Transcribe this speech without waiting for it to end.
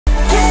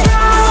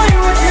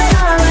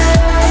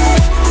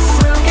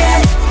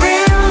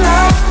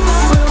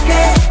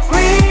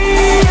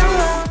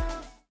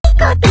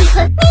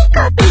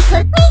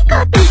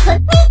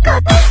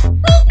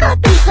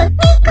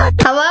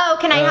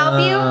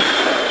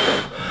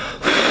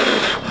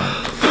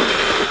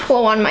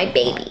nipple on my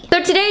baby.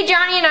 So today,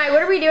 Johnny and I,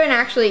 what are we doing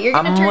actually? You're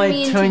gonna turn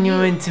me into turn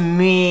you into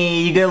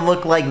me. You're gonna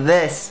look like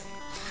this.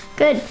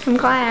 Good, I'm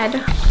glad.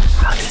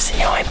 Alex doesn't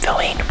know I'm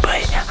filming,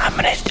 but I'm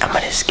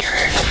gonna scare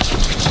her.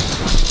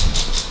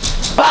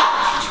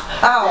 Ah!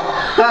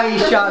 Ow! Oh, you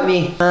shot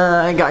me.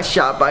 I got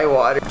shot by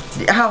water.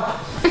 Ow!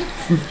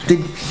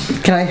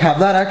 Can I have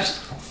that actually?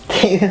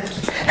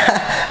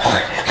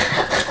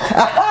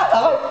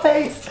 Ow,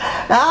 face!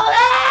 Alex!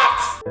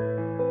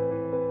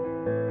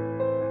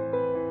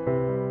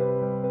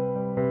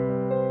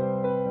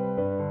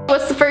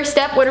 What's the first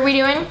step? What are we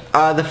doing?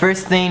 The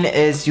first thing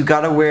is you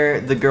gotta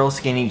wear the girl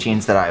skinny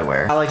jeans that I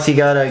wear. Alex, you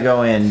gotta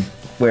go and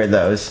wear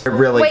those. They're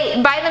really.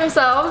 Wait, by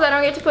themselves? I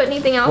don't get to put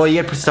anything else? Well, you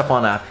gotta put stuff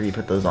on after you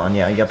put those on.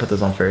 Yeah, you gotta put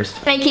those on first.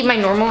 Can I keep my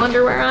normal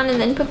underwear on and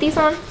then put these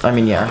on? I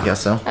mean, yeah, I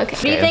guess so. Okay.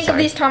 What do you think of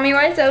these Tommy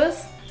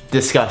Wiseau's?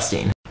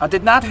 Disgusting. I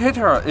did not hit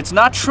her. It's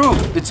not true.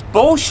 It's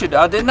bullshit.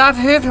 I did not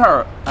hit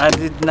her. I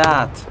did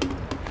not.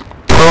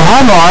 Oh,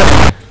 hi,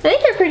 Mom. I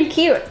think they're pretty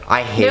cute.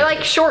 I hate They're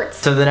like shorts.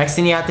 So the next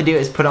thing you have to do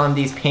is put on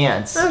these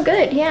pants. Oh,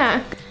 good,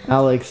 yeah.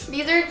 Alex.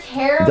 These are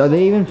terrible. Are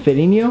they even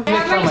fitting you? I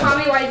have my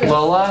Tommy Wiseau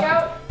Lola?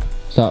 out.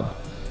 Stop.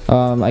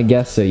 I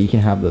guess so. You can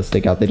have those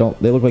stick out. They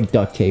look like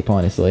duct tape,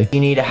 honestly.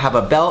 You need to have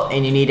a belt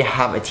and you need to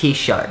have a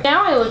t-shirt.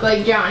 Now I look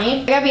like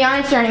Johnny. I gotta be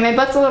honest, Johnny, my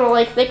butt's a little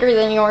like thicker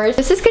than yours.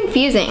 This is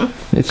confusing.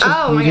 It's just,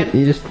 oh my god.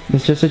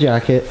 It's just a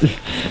jacket.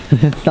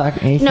 It's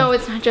not anything. No,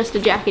 it's not just a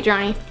jacket,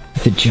 Johnny.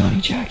 It's a Johnny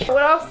jacket.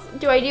 What else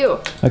do I do?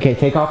 Okay,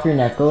 take off your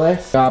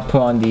necklace. I'll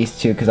put on these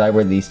two because I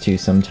wear these two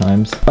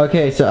sometimes.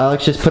 Okay, so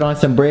Alex just put on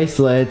some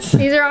bracelets.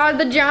 These are all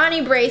the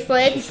Johnny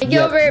bracelets.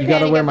 Gilbert, you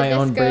gotta Panic wear at the my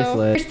own Disco.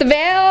 bracelet. Here's the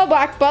veil,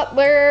 Black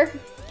Butler.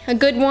 A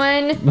good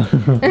one.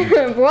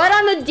 Blood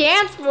on the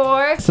dance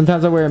floor.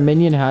 Sometimes I wear a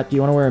minion hat. Do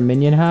you want to wear a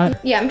minion hat?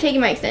 Yeah, I'm taking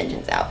my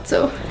extensions out,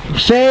 so.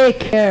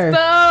 Fake hair.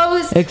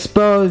 Exposed.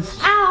 Exposed.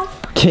 Ow.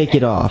 Take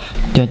it off.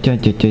 Why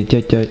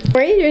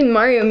are you doing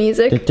Mario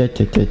music? I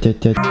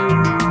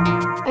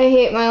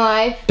hate my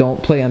life.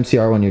 Don't play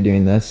MCR when you're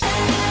doing this.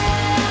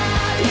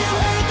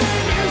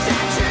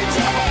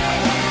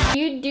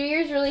 You do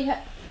yours really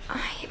I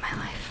hate my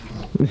life.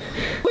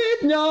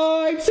 With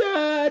knives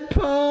and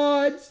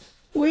pods,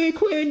 we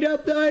cleaned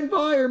up the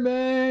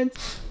environment.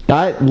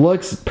 That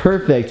looks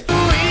perfect.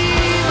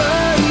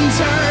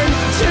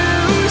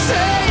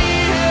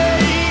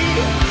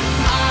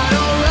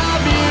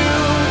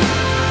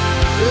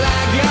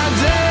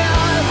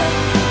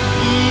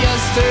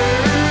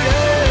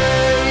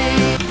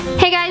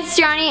 Hey guys, it's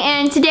Johnny,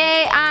 and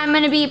today I'm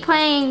gonna be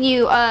playing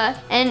you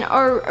an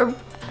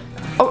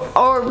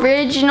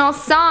original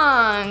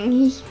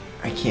song.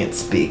 I can't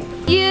speak.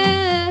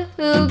 You,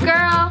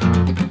 girl,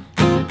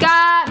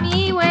 got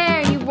me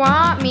where you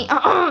want me.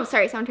 Oh,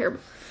 sorry, I sound terrible.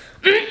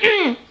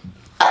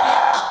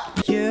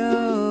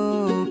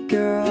 You,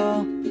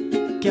 girl,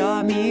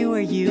 got me where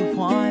you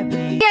want me.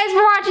 Thank you guys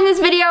for watching this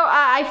video.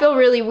 I feel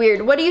really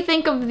weird. What do you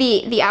think of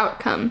the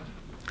outcome?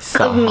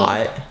 So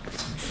hot.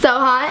 So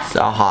hot?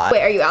 So hot.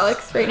 Wait, are you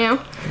Alex right now?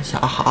 So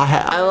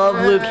hot. I love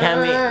Luke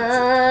Hemmings.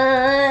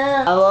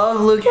 I love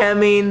Luke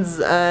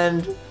Hemmings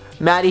and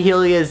Maddie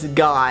Healy is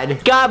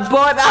God. God,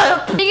 boy.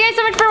 Thank you guys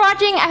so much for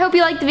watching. I hope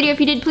you liked the video. If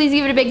you did, please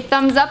give it a big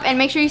thumbs up and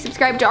make sure you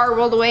subscribe to Our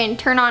World Away and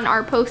turn on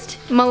our post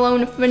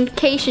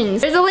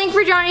notifications. There's a link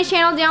for Johnny's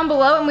channel down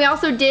below, and we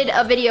also did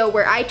a video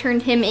where I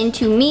turned him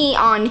into me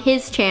on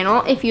his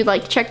channel. If you'd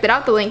like to check that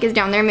out, the link is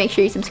down there. Make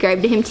sure you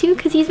subscribe to him too,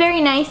 because he's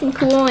very nice and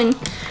cool, and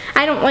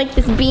I don't like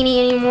this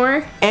beanie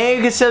anymore. And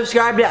you can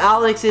subscribe to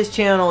Alex's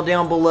channel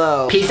down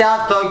below. Peace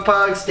out, Thug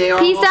Pugs. Stay on.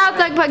 Peace out,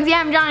 Thug Pugs.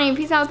 Yeah, I'm Johnny.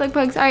 Peace out, Thug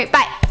Pugs. All right,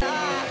 bye.